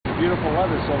beautiful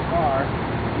weather so far.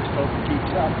 Just hope it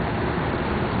keeps up.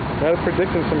 That's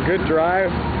predicting some good dry,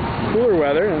 cooler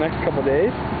weather in the next couple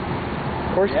days.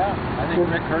 Of course. Yeah, I think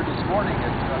Rick heard this morning that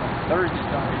Thursday's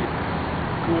going to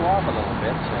cool off a little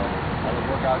bit, so that'll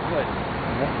work out good.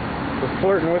 We're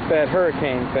flirting with that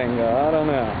hurricane thing, though. I don't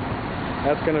know.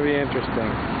 That's going to be interesting.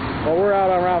 Well, we're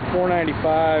out on Route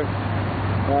 495.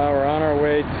 We're on our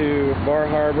way to Bah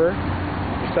Hahbah,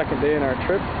 the second day in our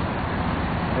trip,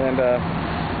 and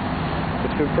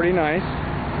it's been pretty nice.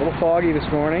 A little foggy this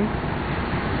morning.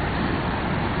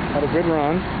 Had a good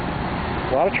run.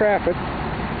 A lot of traffic.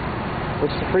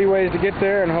 Looks the freeways to get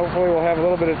there, and hopefully we'll have a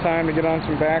little bit of time to get on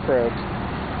some back roads.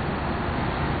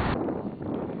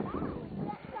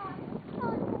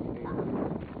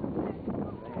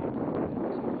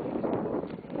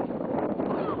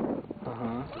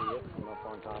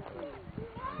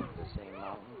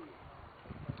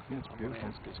 It's beautiful.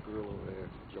 Ask this girl over there,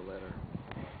 Gillette or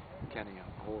Kenny,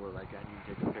 hold her like I need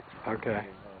to take a picture. Okay.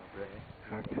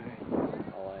 Okay.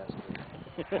 I'll ask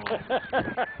her.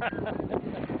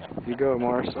 You go,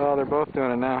 Morris. Oh, they're both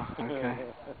doing it now. Okay.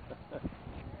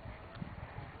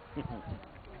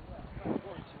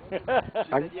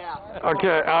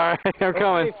 Okay, alright, I'm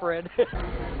coming. Hey, Fred.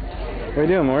 What are you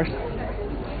doing, Morris?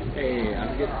 Hey,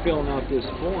 I'm filling out this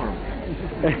form.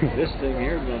 This thing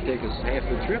here is going to take us half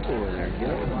the trip over there. Get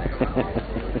over there.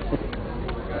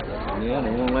 Yeah,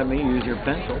 they won't let me use your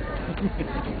pencil.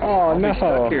 Oh, no.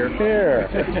 Here.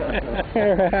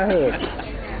 Here, have it.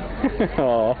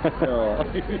 Oh.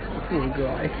 Poor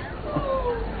guy.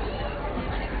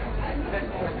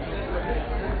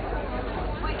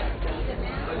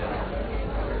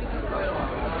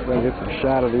 Gonna get some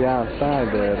shot of the outside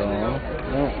there, though.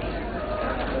 Yeah.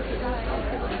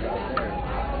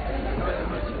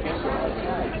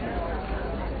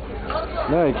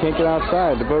 No, you can't get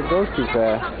outside. The boat goes too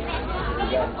fast.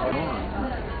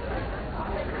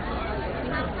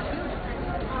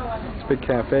 It's a big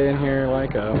cafe in here,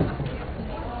 like a.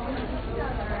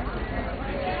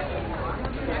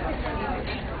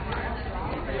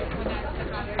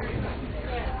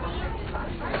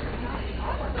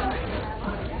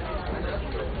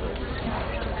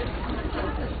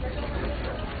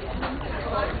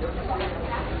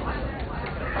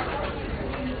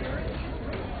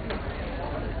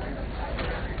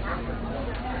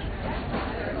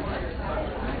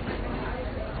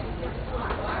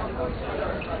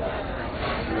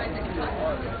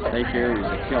 They carry is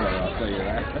a killer, I'll tell you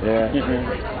that.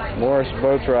 Yeah. Morris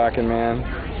boat's rocking, man.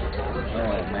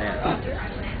 Oh, man.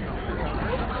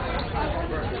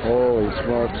 Holy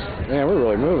smokes. Man, we're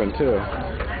really moving, too.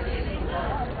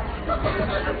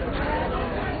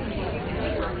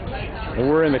 And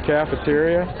we're in the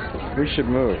cafeteria. We should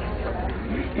move.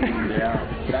 Yeah.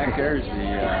 Back there's the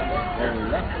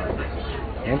restaurant.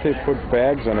 Why don't they put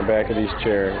bags on the back of these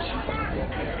chairs?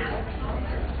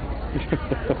 I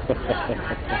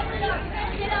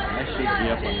should be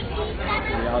up on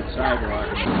the outside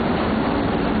rocking.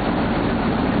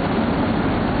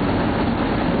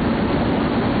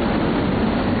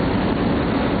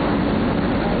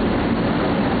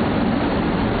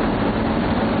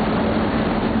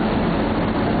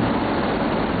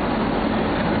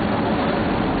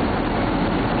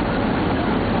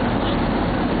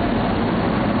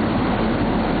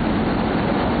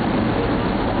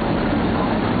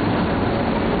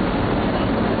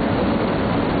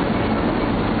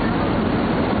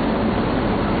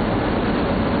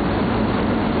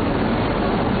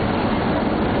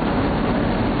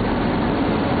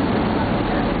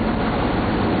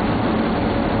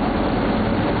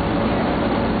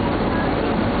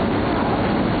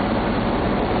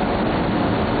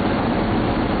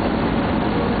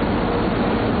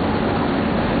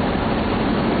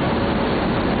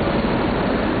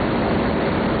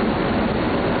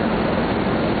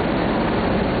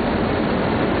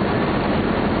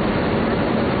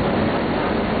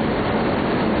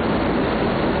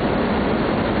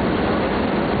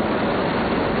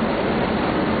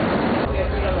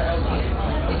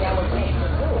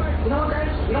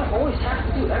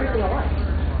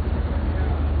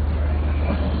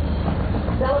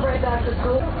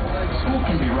 School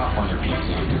can be rough on your PC.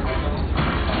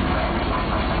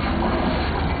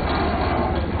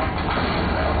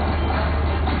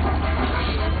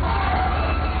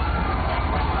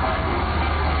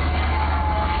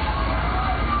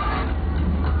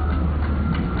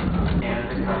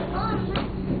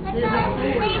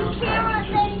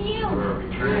 We're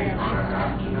returning on our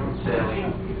afternoon sailing.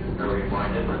 We're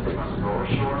reminded that we must go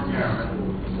ashore in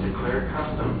Yarmouth to clear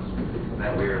customs,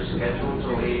 that we are scheduled to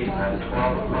leave at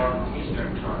 12 o'clock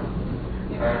Eastern Time,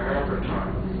 Bah Hahbah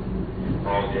time.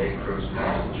 All day cruise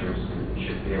passengers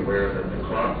should be aware that the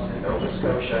clocks in Nova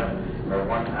Scotia are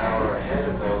 1 hour ahead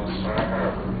of those in Bah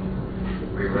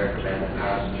Hahbah. We recommend that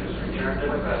passengers return to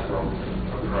the vessel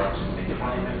approximately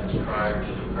 20 minutes prior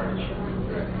to departure.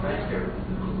 Thank you.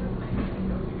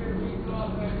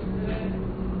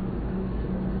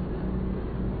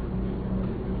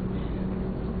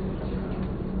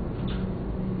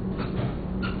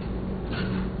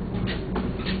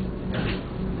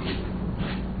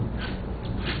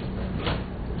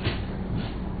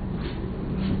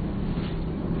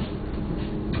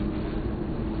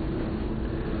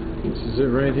 This is it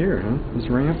right here, huh? This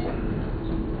ramp.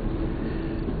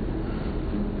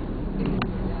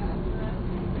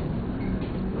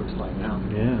 Looks like now.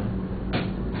 Yeah.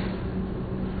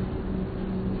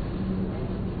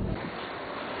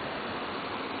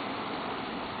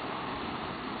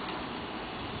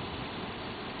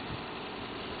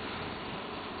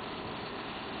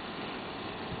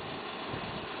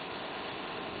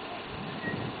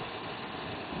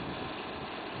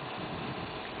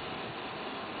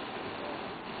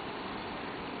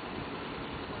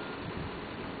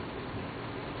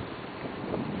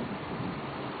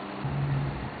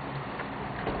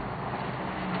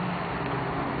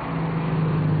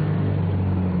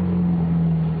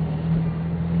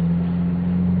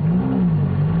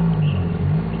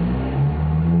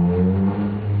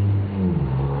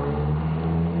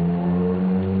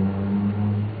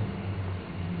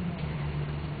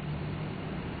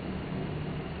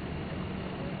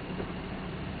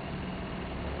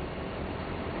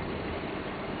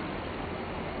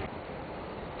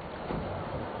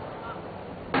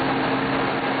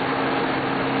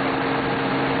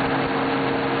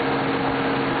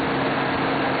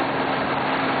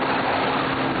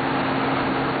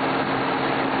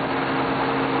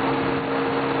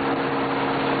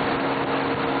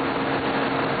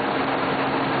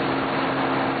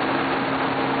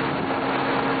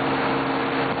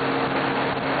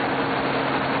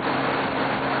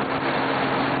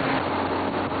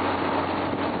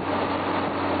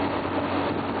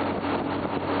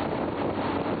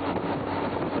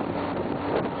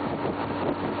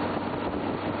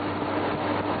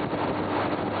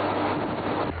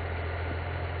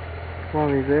 One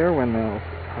of these air windmills,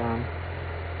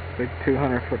 big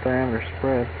 200-foot diameter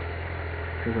spread.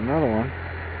 There's another one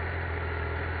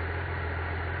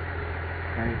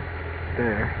right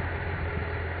there,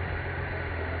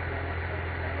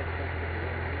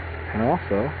 and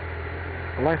also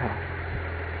a lighthouse.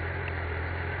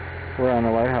 We're on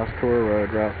the Lighthouse Tour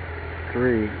Road, Route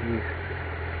 3 east,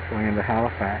 going into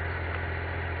Halifax.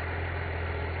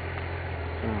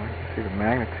 So you can see the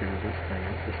magnitude of this thing.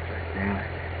 It's just gigantic.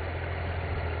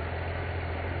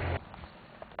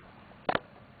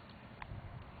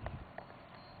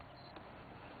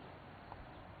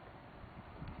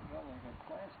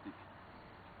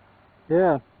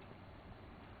 Yeah.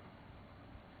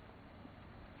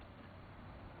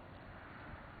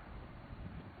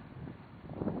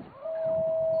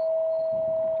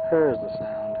 There's the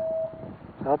sound.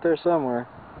 It's out there somewhere.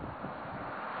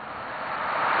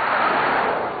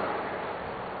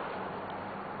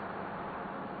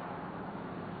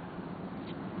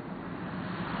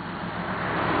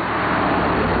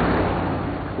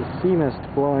 The sea mist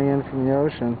blowing in from the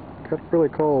ocean. Got really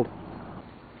cold.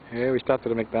 Yeah, we stopped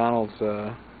at a McDonald's.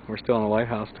 We're still on the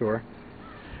Lighthouse tour.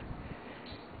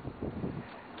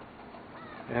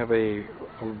 They have I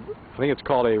think it's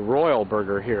called a Royal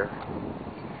Burger here,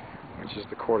 which is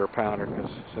the quarter pounder, because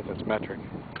since it's metric.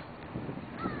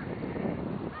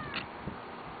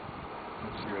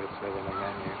 Let's see what it says on the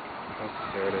menu. Oh,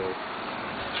 there it is.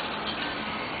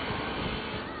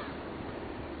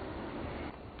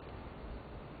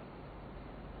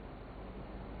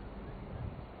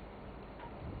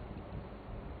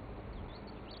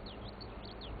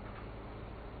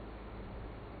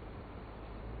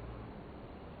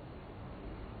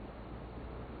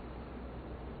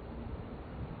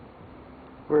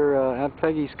 We're at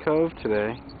Peggy's Cove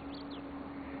today.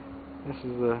 This is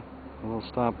the little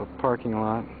stop, a parking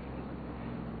lot,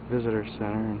 visitor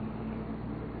center.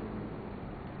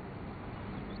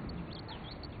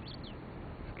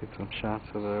 Let's get some shots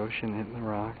of the ocean hitting the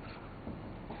rocks.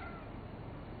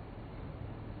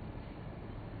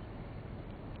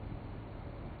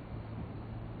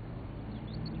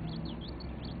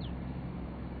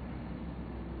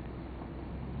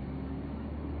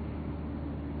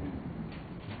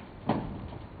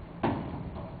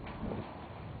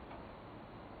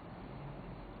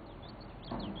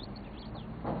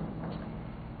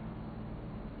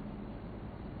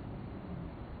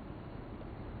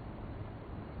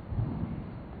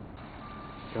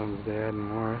 comes Dad and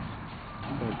Maurice.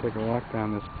 Gonna take a walk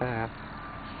down this path.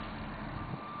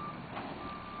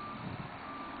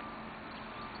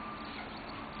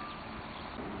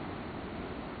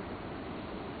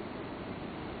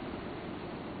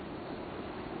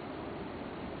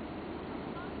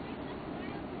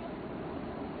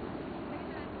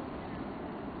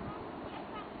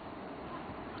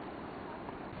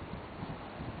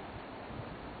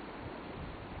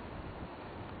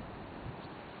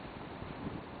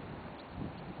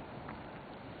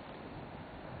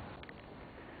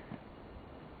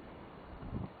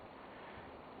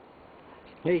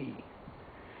 Hey!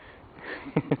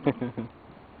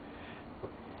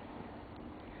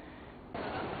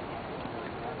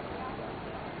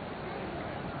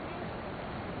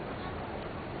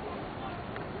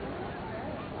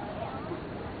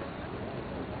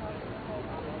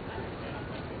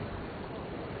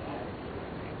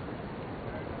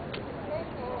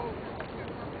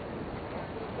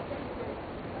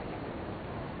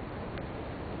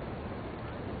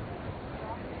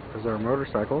 There's our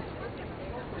motorcycles.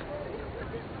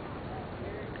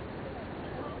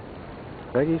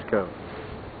 Peggy's Cove.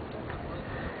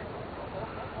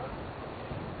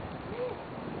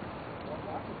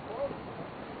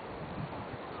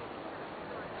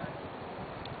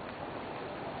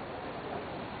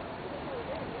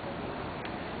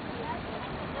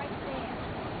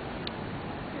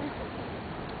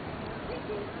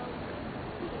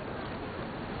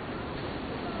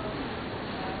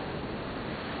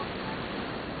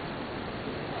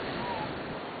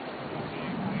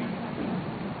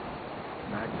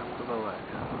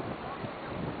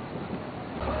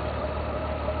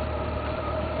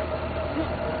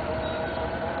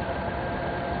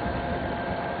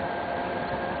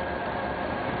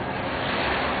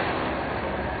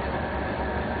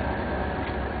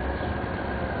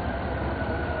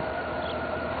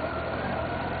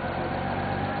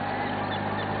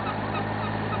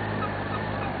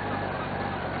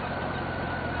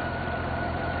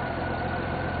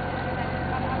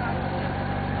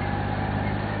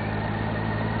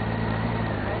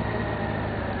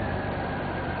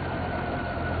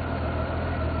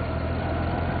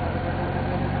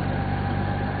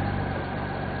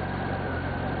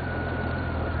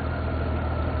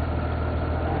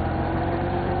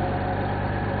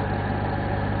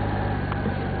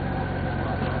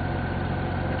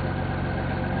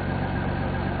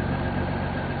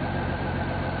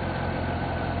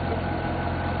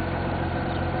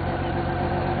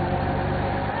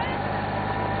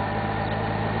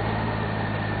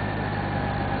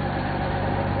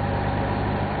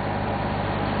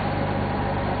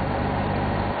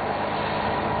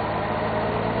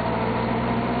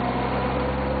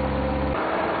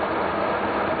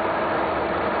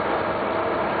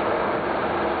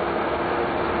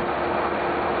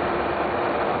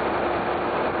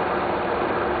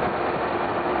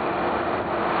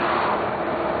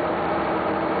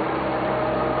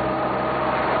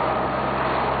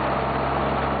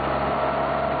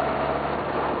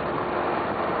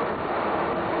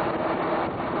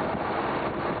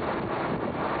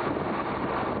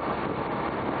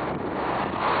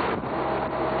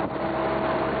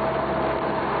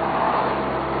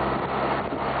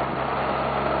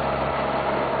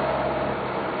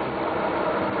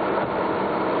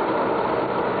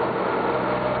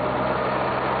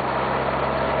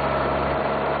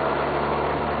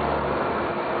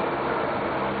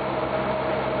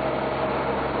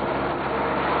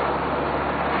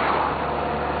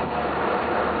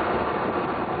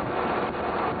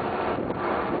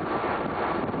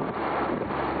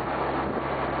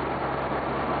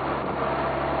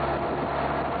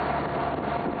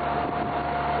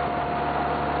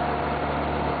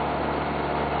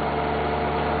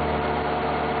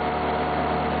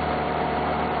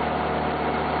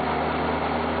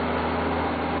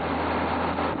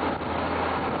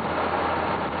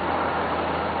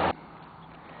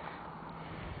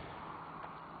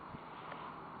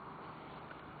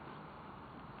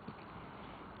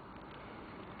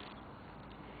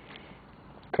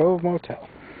 Cove Motel.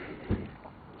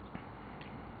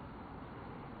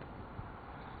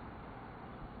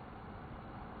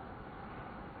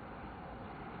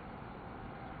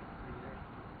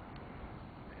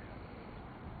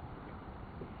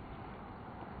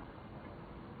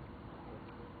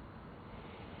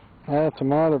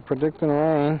 Tomorrow they're predicting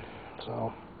rain,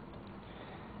 so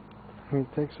let me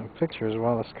take some pictures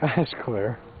while the sky is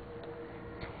clear.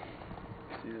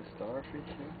 See the starfish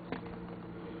here?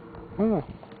 Oh,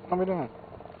 how are we doing?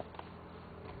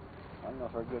 I don't know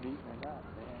if they're good eating or not.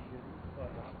 They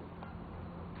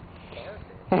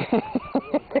ain't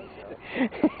good eating.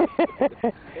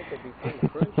 could be pretty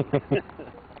crunchy.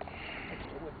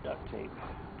 With duct tape.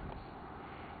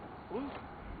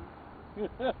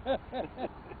 That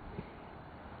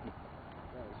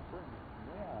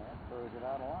throws it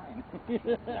out of line.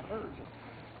 That hurts.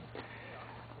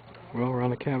 Well, we're on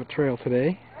the Cabot Trail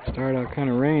today. Started out kind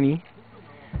of rainy,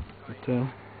 but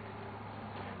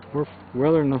we're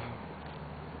weathering the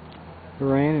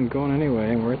rain and going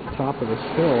anyway, and we're at the top of this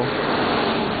hill.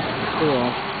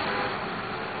 Cool.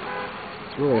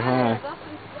 It's really high.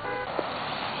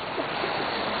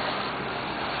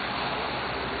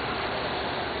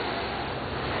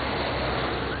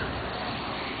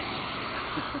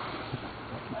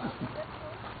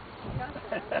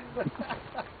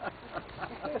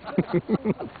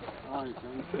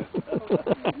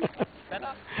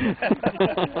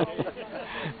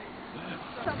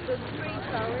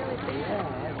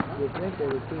 You'd think they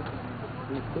would keep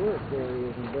these tourist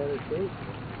areas in better shape.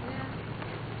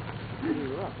 Pretty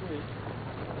rough.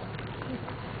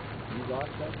 You got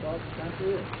that across the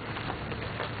country? You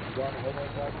got to head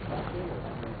across the country?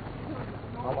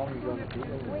 How long are you going to be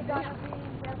there? We're going to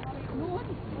be north.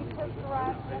 We took the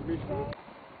ride yesterday.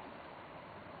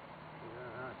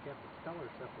 I kept the color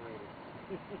separated.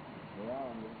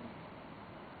 Yeah.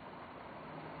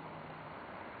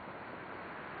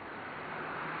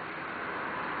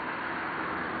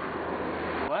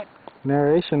 What?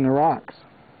 Narration, the rocks.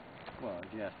 Well,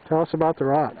 just... Tell us about the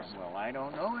rocks. Well, I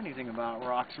don't know anything about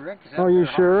rocks, Rick. Oh, you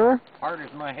sure? Hard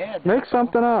as my head. Make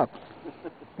something up.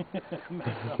 Make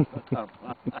something up.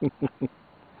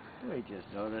 We just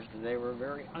noticed that they were a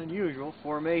very unusual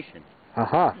formation.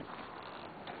 Aha.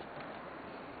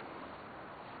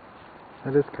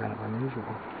 That is kind of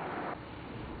unusual.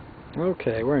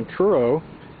 Okay, we're in Trueau.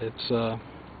 It's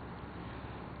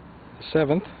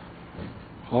 7th,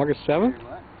 August 7th.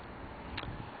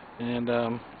 And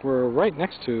we're right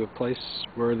next to a place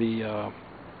where the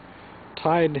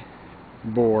tide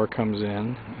bore comes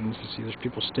in. And you see there's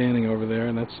people standing over there,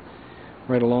 and that's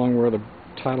right along where the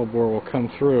tidal bore will come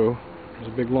through. There's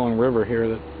a big long river here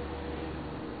that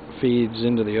feeds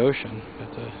into the ocean.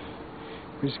 But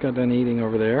we just got done eating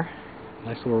over there.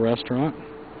 Nice little restaurant.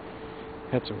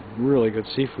 Had some really good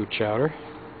seafood chowder.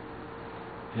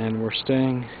 And we're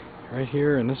staying right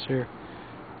here in this here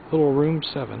little room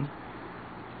 7.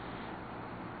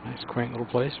 Nice quaint little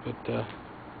place, but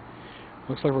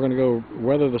looks like we're going to go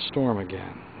weather the storm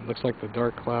again. Looks like the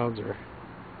dark clouds are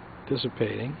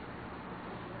dissipating,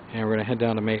 and we're going to head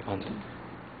down to Maitland.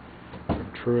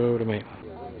 From Trueau to Maitland.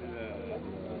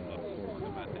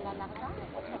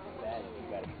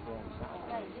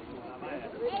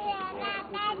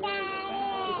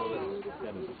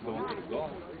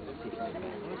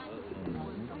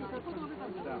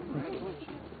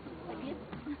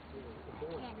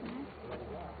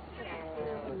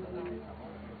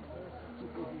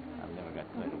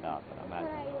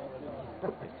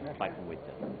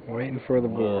 Waiting for the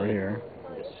bore here.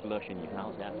 The slush in your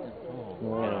house after.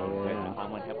 Yeah. I'm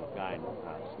going to help a guy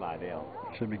slide out.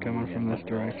 Should be coming from this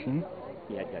direction.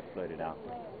 He had that flooded out.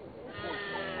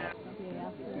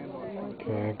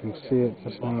 Okay, I can see it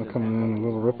just now coming in,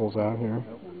 little ripples out here.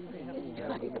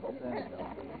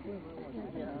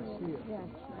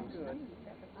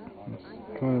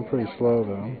 It's coming in pretty slow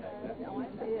though.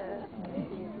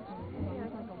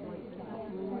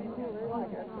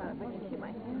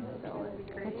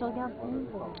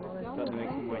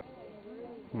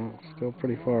 Well, it's still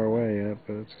pretty far away yet,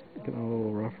 but it's getting a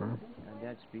little rougher. At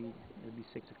that speed, it'd be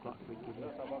 6 o'clock we'd get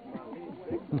here.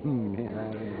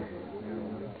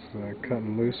 It's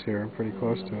cutting loose here, pretty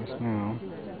close to us now.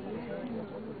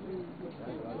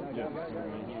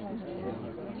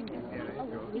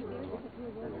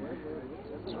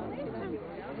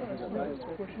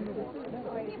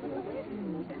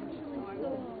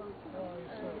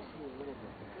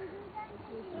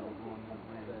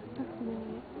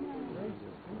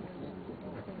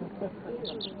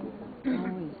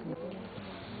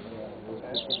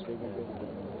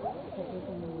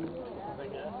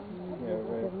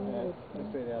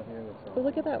 But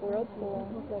look at that whirlpool.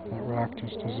 That rock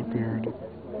just disappeared.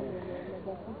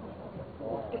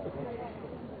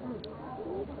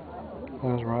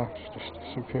 Those rocks just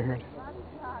disappeared.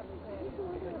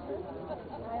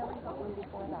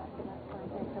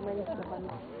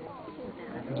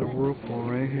 There's a whirlpool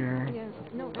right here. Yeah.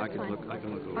 No, I can look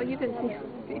over. Oh, you can see.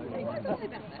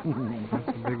 That's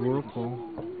a big whirlpool.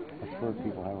 That's where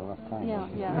people have a rough time.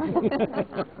 Yeah.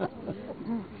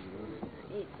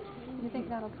 You think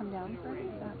that'll come down for us?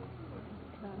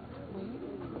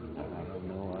 I have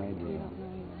no idea.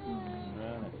 You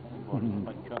don't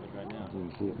know. Like trouble right now. You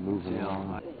can see it moving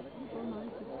along.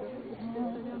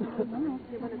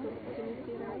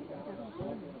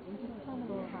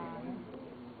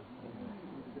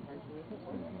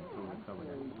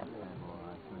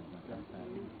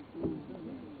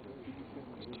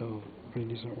 Still pretty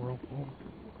decent whirlpool.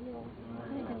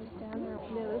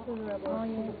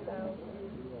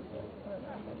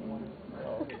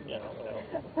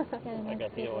 I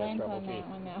got the OS Rebel G.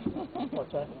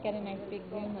 What's that? Got a nice big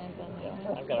zoom lens on that.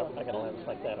 Yeah, I got a lens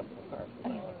like that up in the car.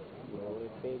 Really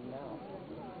big now.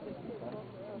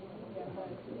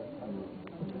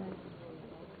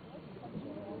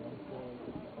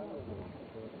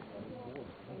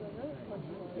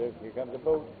 Look, here comes the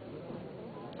boat.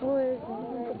 Oh, there's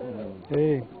one.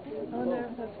 Hey, Oh, no,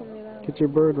 that's gonna be that. get your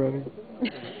bird ready. I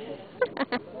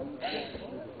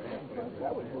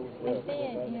see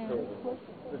it, yeah.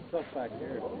 There's stuff back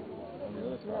here on the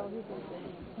other side.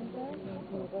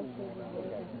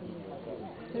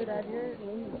 Dude, Dad, you're...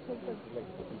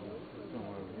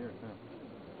 Somewhere over here, huh?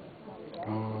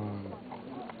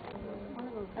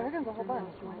 I reckon there's a whole bunch.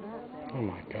 Oh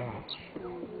my gosh.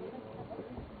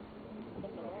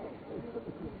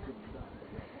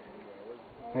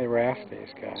 They raft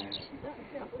these guys.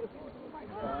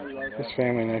 This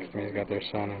family next to me's got their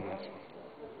son in this.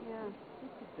 Yeah.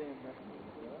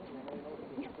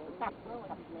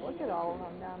 Look at all of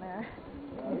them down there.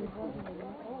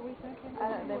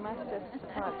 They must just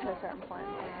come up to a certain point.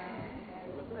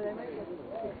 Or they might just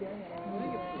keep doing it.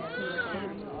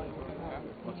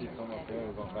 Once you come up there,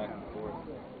 we're going back and forth.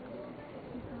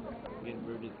 Getting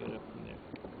birdie good up from there.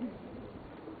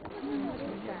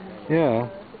 Yeah.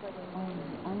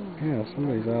 Yeah,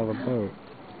 somebody's out of the boat.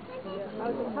 I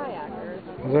was a kayaker.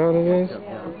 Is that what it is?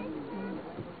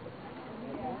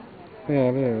 Yeah,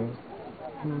 it is.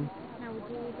 Hmm. Now, would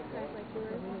you need to kayak like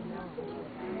yours?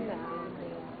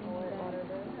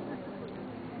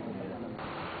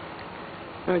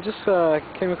 I just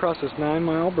came across this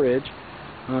 9-mile bridge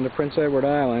onto Prince Edward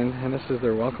Island, and this is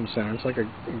their welcome center. It's like a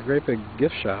great big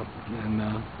gift shop, and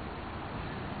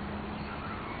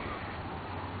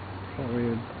thought we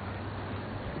would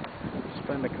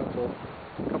spend a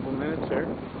couple minutes there,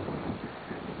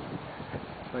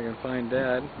 so I can find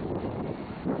Dad.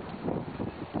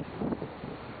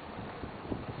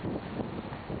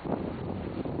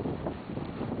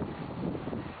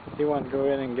 He wanted to go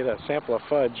in and get a sample of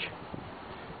fudge.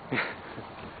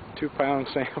 2-pound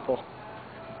sample.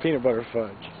 Peanut butter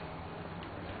fudge.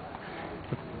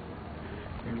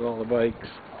 Here's all the bikes.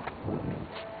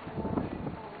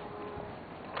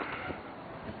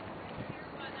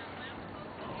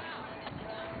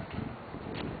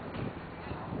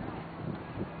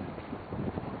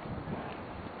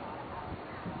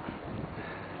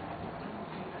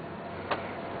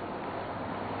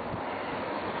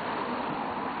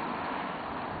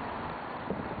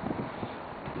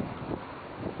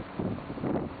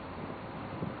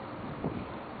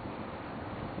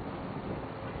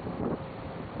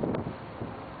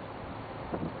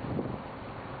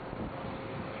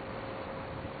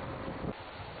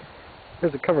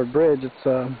 Here's a covered bridge. It's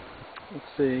let's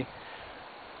see,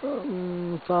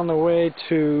 it's on the way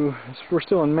to. We're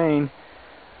still in Maine.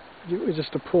 It was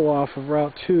just a pull off of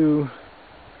Route 2,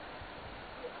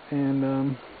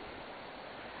 and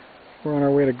we're on our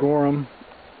way to Gorham.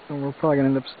 And we're probably gonna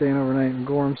end up staying overnight in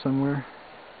Gorham somewhere.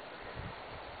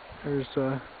 There's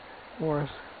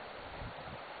Morris.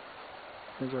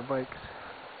 There's our bikes.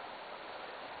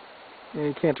 Yeah,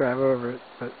 you can't drive over it,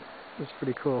 but it's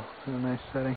pretty cool. It's in a nice setting.